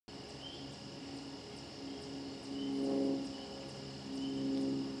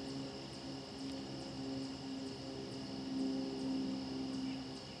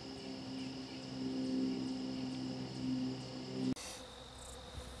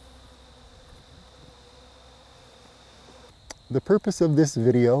The purpose of this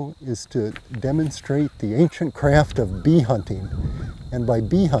video is to demonstrate the ancient craft of bee hunting. And by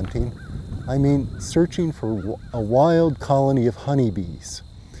bee hunting, I mean searching for a wild colony of honeybees.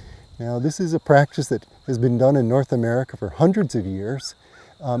 Now, this is a practice that has been done in North America for hundreds of years,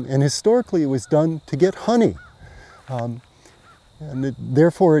 and historically it was done to get honey.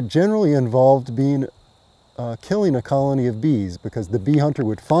 Therefore, it generally involved killing a colony of bees, because the bee hunter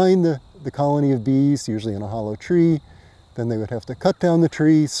would find the colony of bees, usually in a hollow tree. Then they would have to cut down the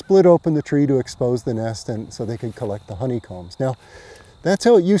tree, split open the tree to expose the nest, and so they could collect the honeycombs. Now, that's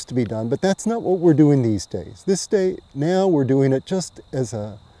how it used to be done, but that's not what we're doing these days. Now we're doing it just as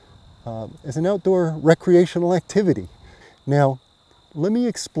an outdoor recreational activity. Now, let me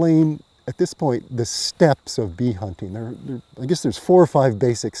explain at this point the steps of bee hunting. I guess there's 4 or 5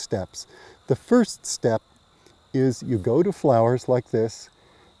 basic steps. The first step is you go to flowers like this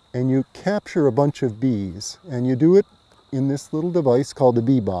and you capture a bunch of bees, and you do it in this little device called a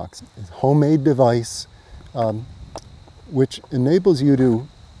bee box. It's a homemade device which enables you to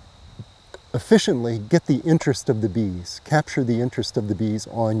efficiently get the interest of the bees, capture the interest of the bees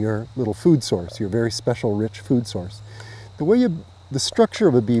on your little food source, your very special rich food source. The structure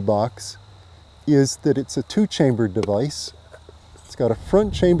of a bee box is that it's a 2-chambered device. It's got a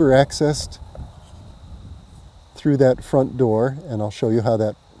front chamber accessed through that front door, and I'll show you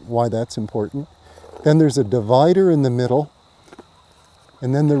why that's important. Then there's a divider in the middle,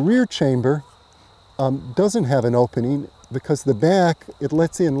 and then the rear chamber doesn't have an opening, because the back, it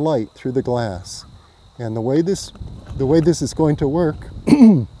lets in light through the glass. And the way this is going to work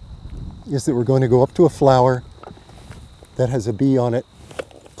is that we're going to go up to a flower that has a bee on it,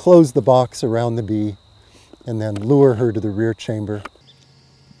 close the box around the bee, and then lure her to the rear chamber.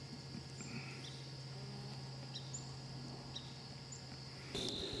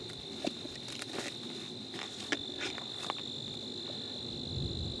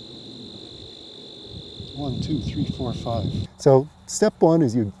 One, 2, 3, 4, 5. So step 1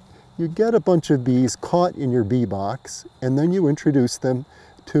 is you get a bunch of bees caught in your bee box, and then you introduce them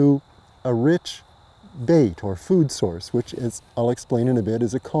to a rich bait or food source, which, is, I'll explain in a bit,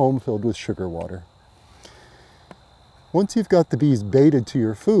 is a comb filled with sugar water. Once you've got the bees baited to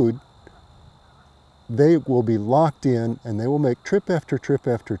your food, they will be locked in, and they will make trip after trip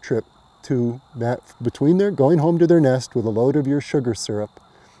after trip between their going home to their nest with a load of your sugar syrup,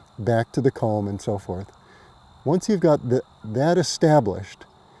 back to the comb, and so forth. Once you've got that established,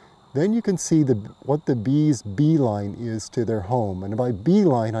 then you can see what the bee's beeline is to their home. And by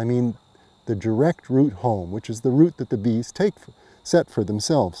beeline, I mean the direct route home, which is the route that the bees set for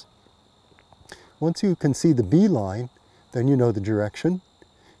themselves. Once you can see the beeline, then you know the direction.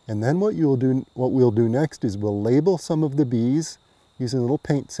 And then what we'll do next is we'll label some of the bees using little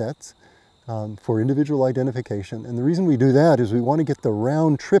paint sets for individual identification. And the reason we do that is we want to get the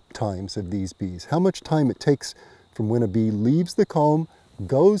round trip times of these bees, how much time it takes from when a bee leaves the comb,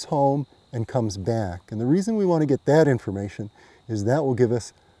 goes home, and comes back. And the reason we want to get that information is that will give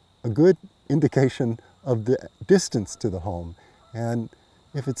us a good indication of the distance to the home. And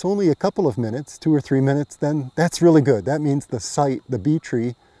if it's only a couple of minutes, 2 or 3 minutes, then that's really good. That means the bee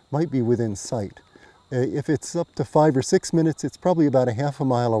tree might be within sight. If it's up to 5 or 6 minutes, it's probably about a half a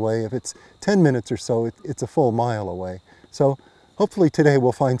mile away. If it's 10 minutes or so, it's a full mile away. So hopefully today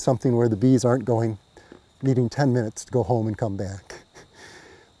we'll find something where the bees aren't needing 10 minutes to go home and come back.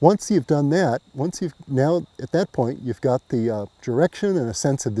 Once you've done that, now at that point you've got the direction and a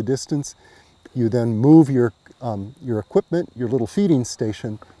sense of the distance, you then move your equipment, your little feeding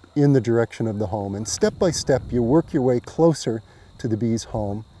station, in the direction of the home. And step by step you work your way closer to the bee's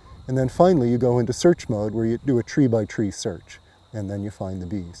home. And then finally you go into search mode, where you do a tree-by-tree search, and then you find the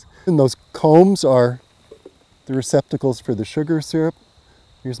bees. And those combs are the receptacles for the sugar syrup.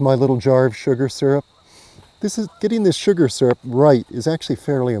 Here's my little jar of sugar syrup. Getting this sugar syrup right is actually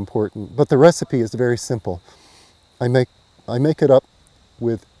fairly important, but the recipe is very simple. I make it up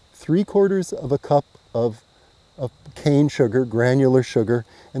with 3/4 of a cup of cane sugar, granular sugar,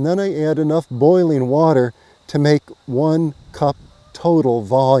 and then I add enough boiling water to make 1 cup total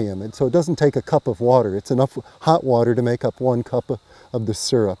volume. And so it doesn't take a cup of water. It's enough hot water to make up 1 cup of the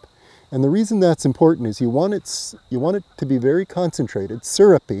syrup. And the reason that's important is you want it to be very concentrated,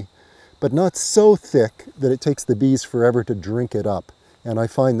 syrupy, but not so thick that it takes the bees forever to drink it up. And I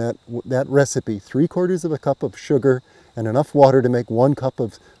find that recipe, 3/4 of a cup of sugar and enough water to make 1 cup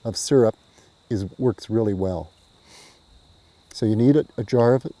of syrup, works really well. So you need a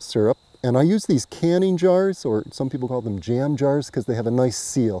jar of syrup. And I use these canning jars, or some people call them jam jars, because they have a nice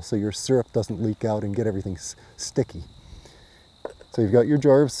seal so your syrup doesn't leak out and get everything sticky. So you've got your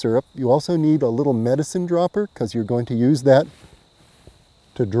jar of syrup. You also need a little medicine dropper because you're going to use that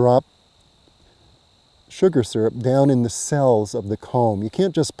to drop sugar syrup down in the cells of the comb. You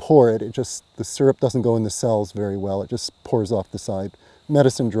can't just pour it, the syrup doesn't go in the cells very well. It just pours off the side.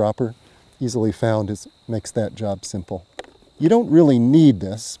 Medicine dropper, easily found, makes that job simple. You don't really need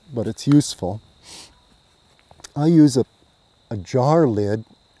this, but it's useful. I use a jar lid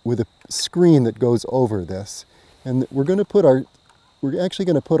with a screen that goes over this. And we're actually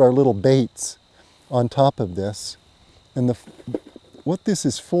going to put our little baits on top of this. And what this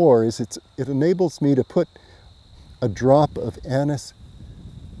is for is it enables me to put a drop of anise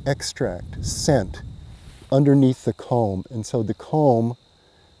extract, scent, underneath the comb. And so the comb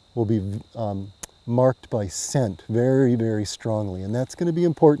will be marked by scent very, very strongly. And that's going to be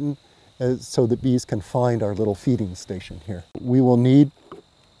important so that bees can find our little feeding station here. We will need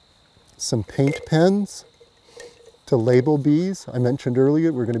some paint pens to label bees. I mentioned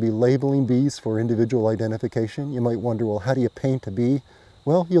earlier we're going to be labeling bees for individual identification. You might wonder, well, how do you paint a bee?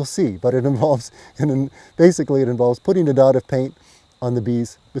 Well, you'll see, but it involves, basically it involves putting a dot of paint on the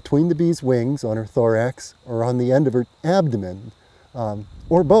bees, between the bee's wings, on her thorax, or on the end of her abdomen,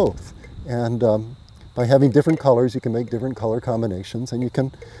 or both. And by having different colors, you can make different color combinations, and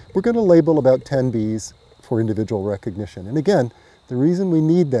we're going to label about 10 bees for individual recognition. And again, the reason we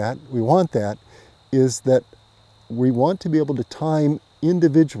need that, we want that, is that we want to be able to time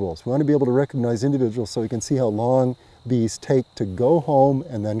individuals. We want to be able to recognize individuals so we can see how long bees take to go home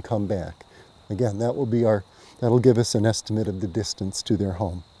and then come back. Again, that'll give us an estimate of the distance to their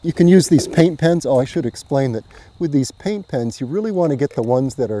home. You can use these paint pens. Oh, I should explain that with these paint pens, you really want to get the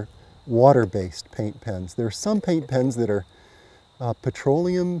ones that are water-based paint pens. There are some paint pens that are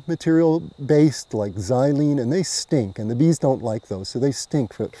petroleum material based, like xylene, and they stink, and the bees don't like those, so they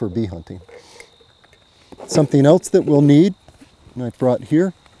stink for bee hunting. Something else that we'll need, and I brought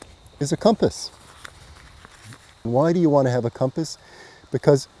here, is a compass. Why do you want to have a compass?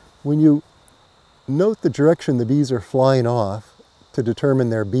 Because when you note the direction the bees are flying off to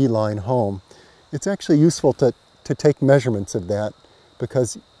determine their beeline home, it's actually useful to take measurements of that,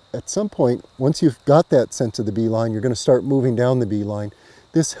 because at some point, once you've got that sense of the beeline, you're going to start moving down the beeline.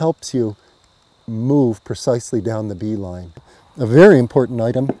 This helps you move precisely down the beeline. A very important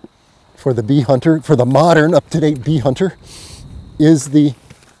item for the bee hunter, for the modern, up-to-date bee hunter, is the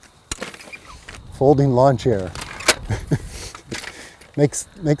folding lawn chair. makes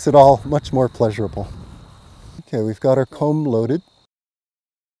it all much more pleasurable. Okay, we've got our comb loaded.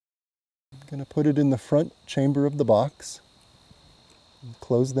 I'm going to put it in the front chamber of the box.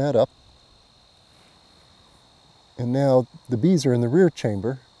 Close that up. And now the bees are in the rear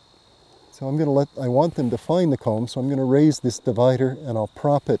chamber. So I want them to find the comb, so I'm going to raise this divider and I'll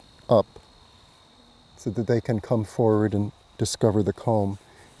prop it up so that they can come forward and discover the comb.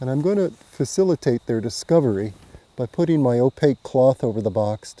 And I'm going to facilitate their discovery by putting my opaque cloth over the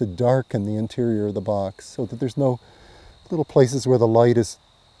box to darken the interior of the box so that there's no little places where the light is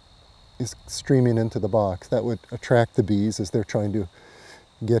streaming into the box. That would attract the bees as they're trying to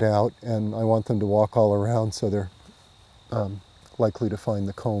get out, and I want them to walk all around so they're likely to find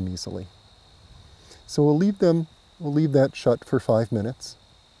the comb easily. So we'll leave that shut for 5 minutes.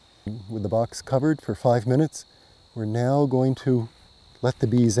 With the box covered for 5 minutes, we're now going to let the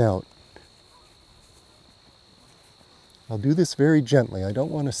bees out. I'll do this very gently. I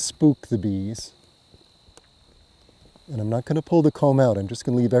don't want to spook the bees. And I'm not going to pull the comb out. I'm just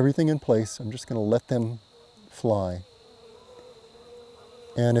going to leave everything in place. I'm just going to let them fly.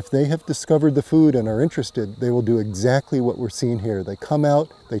 And if they have discovered the food and are interested, they will do exactly what we're seeing here. They come out,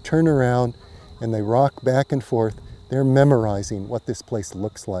 they turn around, and they rock back and forth. They're memorizing what this place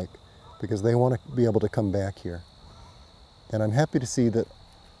looks like because they want to be able to come back here. And I'm happy to see that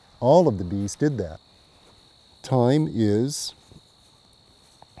all of the bees did that. Time is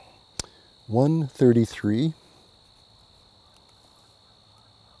 1:33.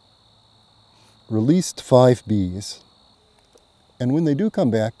 Released 5 bees. And when they do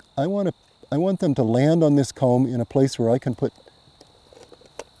come back, I want them to land on this comb in a place where I can put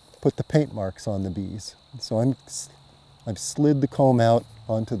the paint marks on the bees. So I've slid the comb out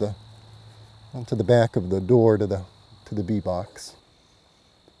onto the back of the door to the bee box.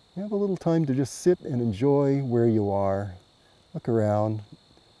 You have a little time to just sit and enjoy where you are. Look around.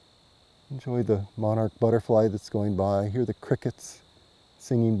 Enjoy the monarch butterfly that's going by. Hear the crickets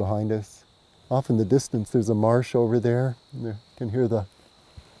singing behind us. Off in the distance, there's a marsh over there. You can hear the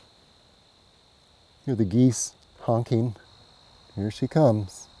geese honking. Here she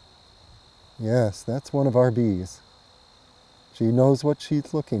comes. Yes, that's one of our bees. She knows what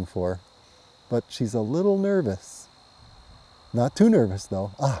she's looking for, but she's a little nervous. Not too nervous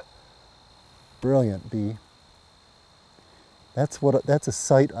though. Ah, brilliant bee. That's a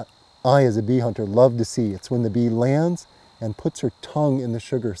sight I as a bee hunter love to see. It's when the bee lands and puts her tongue in the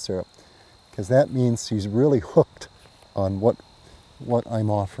sugar syrup, because that means she's really hooked on what I'm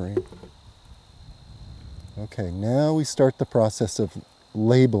offering. Okay, now we start the process of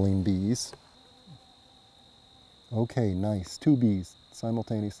labeling bees. Okay, nice. 2 bees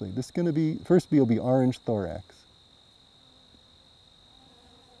simultaneously. This is going to be, first bee will be orange thorax.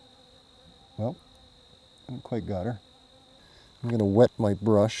 Well, I haven't quite got her. I'm going to wet my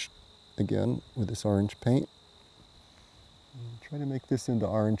brush again with this orange paint. And try to make this into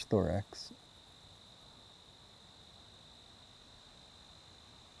orange thorax.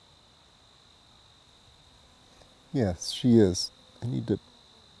 Yes, she is. I need to,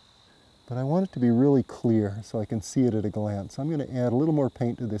 but I want it to be really clear so I can see it at a glance. I'm going to add a little more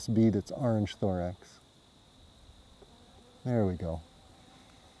paint to this bee that's orange thorax. There we go.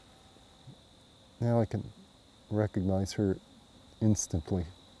 Now I can recognize her instantly.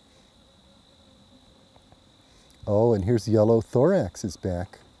 Oh, and here's yellow thorax is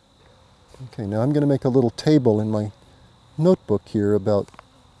back. Okay, now I'm going to make a little table in my notebook here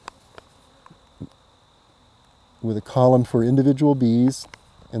with a column for individual bees,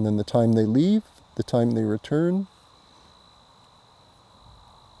 and then the time they leave, the time they return,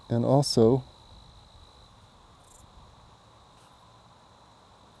 and also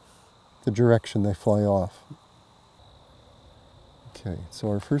the direction they fly off. Okay, so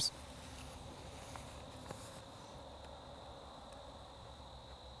our first...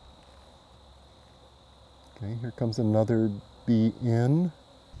 Okay, here comes another bee in,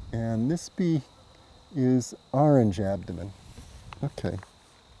 and this bee is orange abdomen. Okay.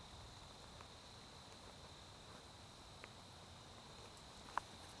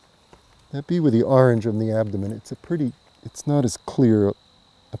 That bee with the orange on the abdomen, it's not as clear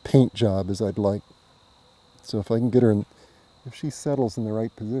a paint job as I'd like. So if I can get her in, if she settles in the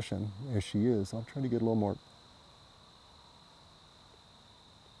right position, as she is, I'll try to get a little more.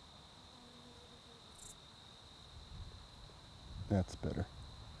 That's better.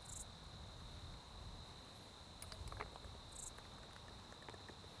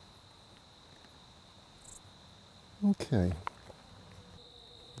 Okay.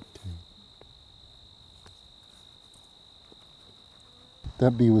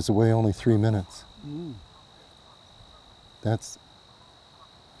 That bee was away only 3 minutes. That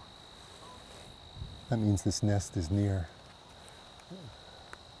means this nest is near.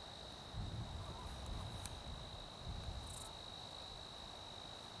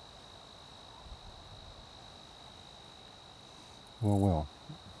 Well.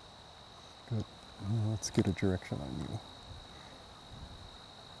 Good. Now let's get a direction on you.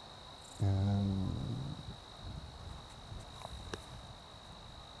 And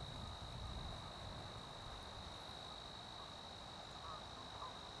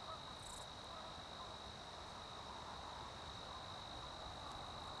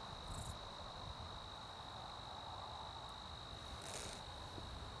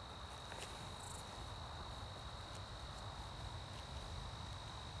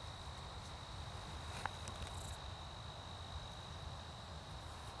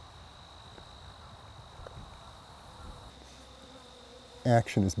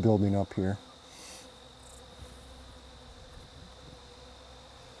action is building up here.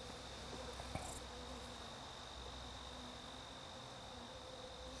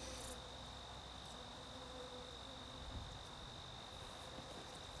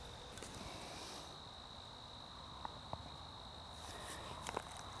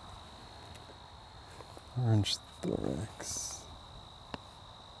 Orange thorax.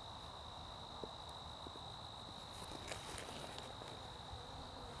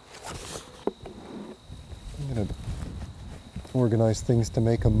 I'm going to organize things to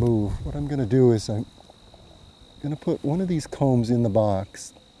make a move. What I'm going to do is I'm going to put one of these combs in the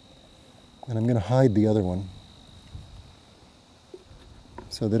box, and I'm going to hide the other one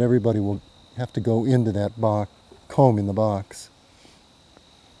so that everybody will have to go into that comb in the box.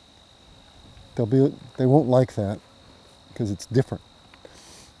 They won't like that because it's different,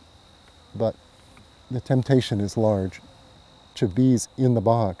 but the temptation is large to bees in the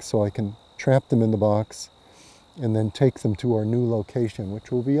box, so I can trap them in the box and then take them to our new location,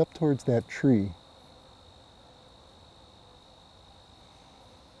 which will be up towards that tree.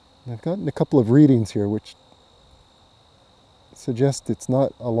 And I've gotten a couple of readings here which suggest it's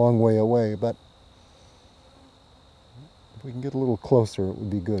not a long way away, but if we can get a little closer, it would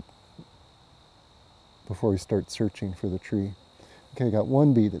be good before we start searching for the tree. Okay, I got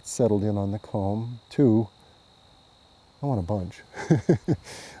one bee that's settled in on the comb, 2, I want a bunch.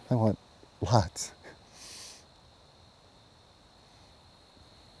 I want lots.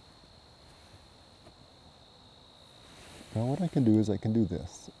 Now what I can do is I can do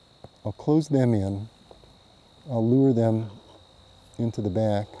this. I'll close them in. I'll lure them into the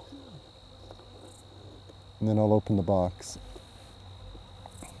back. And then I'll open the box.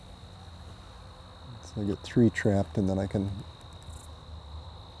 So I get 3 trapped, and then I can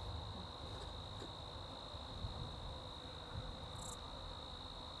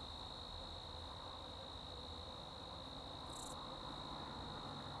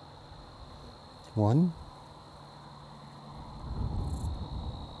one,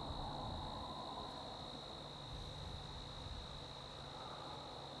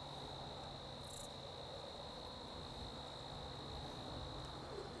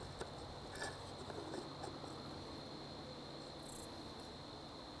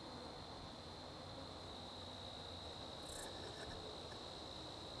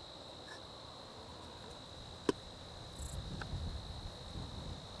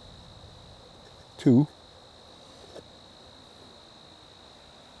 two,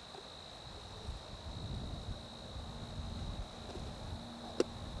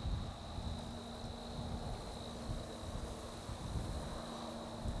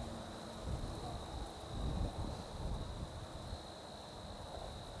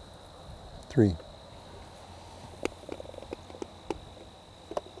 three.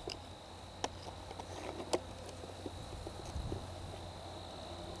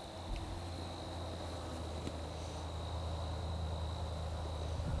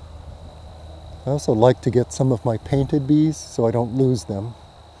 I also like to get some of my painted bees so I don't lose them.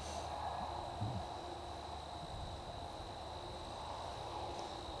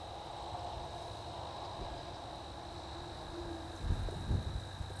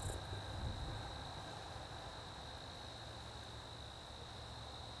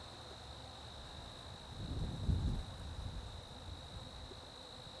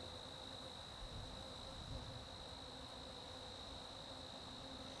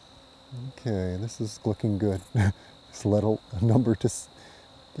 Okay, this is looking good. Just let a number to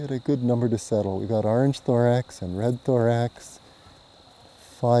get a good number to settle. We got orange thorax and red thorax,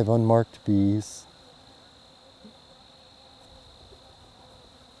 5 unmarked bees.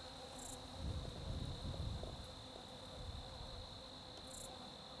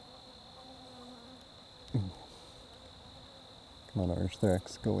 Come on, orange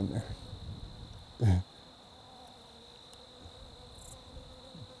thorax, go in there.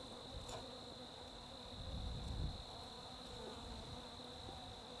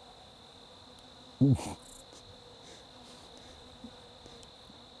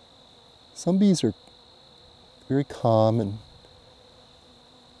 Some bees are very calm and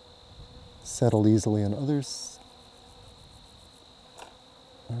settle easily, and others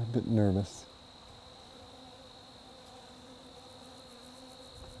are a bit nervous.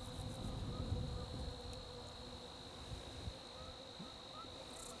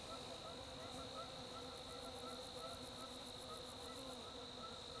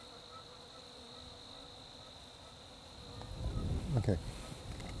 Okay.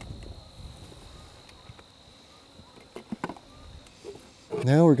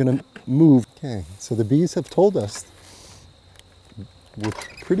 Now we're going to move. Okay, so the bees have told us with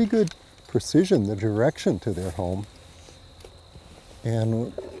pretty good precision the direction to their home.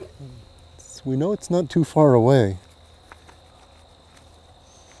 And we know it's not too far away.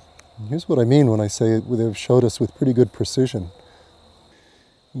 And here's what I mean when I say they've showed us with pretty good precision.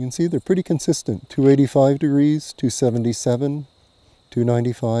 You can see they're pretty consistent. 285 degrees, 277,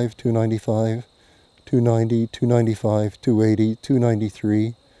 295, 295, 290, 295, 280,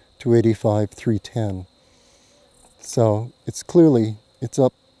 293, 285, 310. So it's clearly, it's a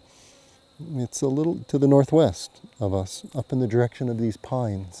little to the northwest of us, up in the direction of these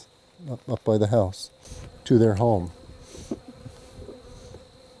pines, up by the house, to their home.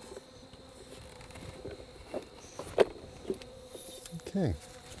 Okay,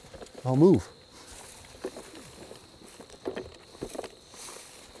 I'll move.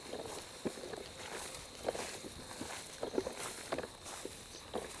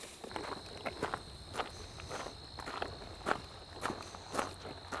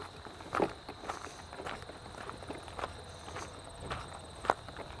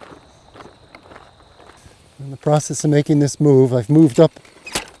 In the process of making this move, I've moved up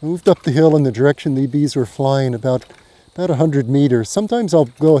the hill in the direction the bees were flying, about 100 meters. Sometimes I'll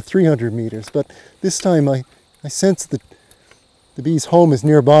go 300 meters, but this time I sense that the bee's home is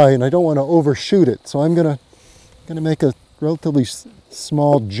nearby and I don't want to overshoot it, so I'm gonna make a relatively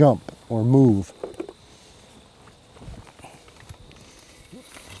small jump or move.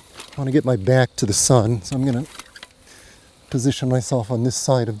 I want to get my back to the sun, so I'm going to position myself on this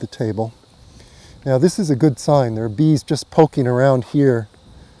side of the table. Now this is a good sign. There are bees just poking around here.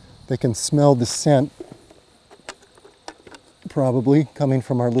 They can smell the scent, probably coming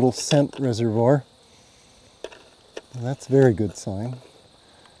from our little scent reservoir. And that's a very good sign.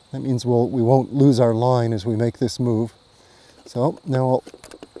 That means we won't lose our line as we make this move. So now I'll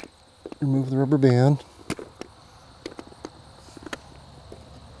remove the rubber band.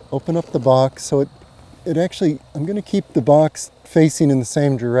 Open up the box so it actually, I'm going to keep the box facing in the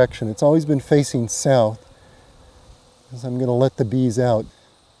same direction. It's always been facing south, because I'm going to let the bees out.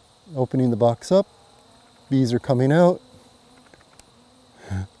 Opening the box up, bees are coming out.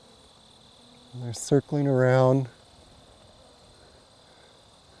 And they're circling around.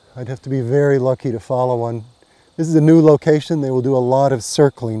 I'd have to be very lucky to follow one. This is a new location. They will do a lot of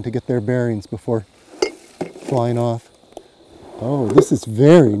circling to get their bearings before flying off. Oh, this is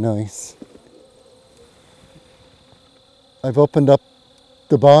very nice. I've opened up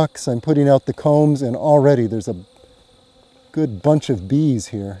the box, I'm putting out the combs, and already there's a good bunch of bees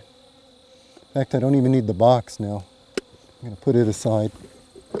here. In fact, I don't even need the box now. I'm going to put it aside.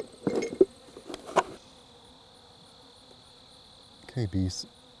 Okay, bees.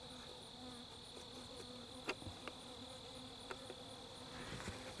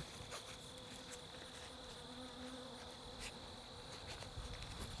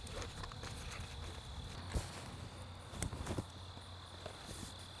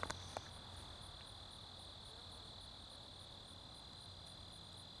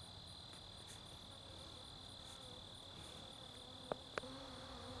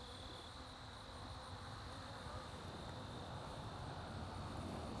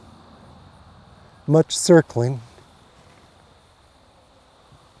 Much circling.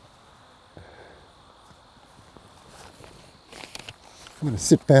 I'm going to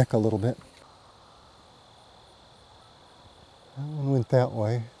sit back a little bit. That one went that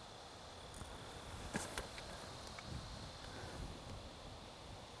way.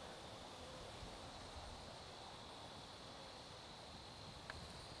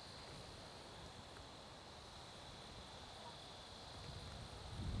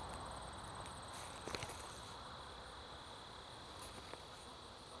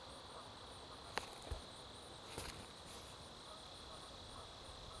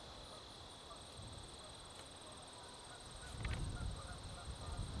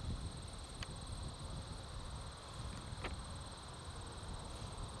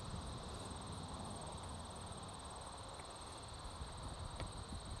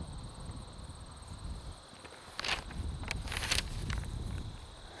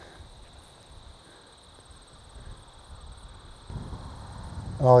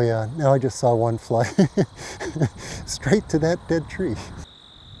 Oh yeah, now I just saw one fly straight to that dead tree.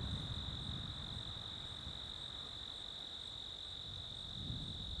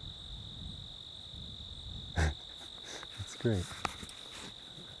 That's great.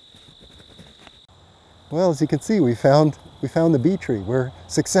 Well, as you can see, we found the bee tree. We're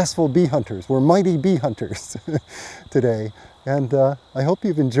successful bee hunters. We're mighty bee hunters today. And I hope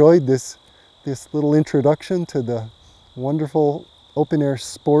you've enjoyed this little introduction to the wonderful open-air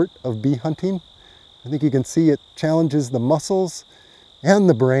sport of bee hunting. I think you can see it challenges the muscles and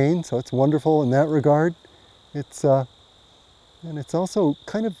the brain, so it's wonderful in that regard. And it's also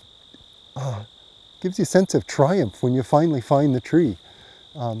kind of gives you a sense of triumph when you finally find the tree.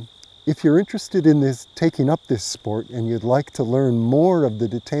 If you're interested in taking up this sport and you'd like to learn more of the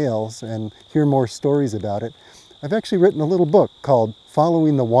details and hear more stories about it, I've actually written a little book called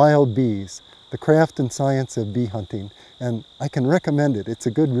Following the Wild Bees, The Craft and Science of Bee Hunting, and I can recommend it. It's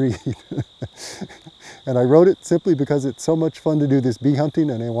a good read. And I wrote it simply because it's so much fun to do this bee hunting,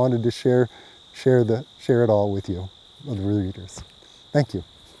 and I wanted to share it all with you, with the readers. Thank you.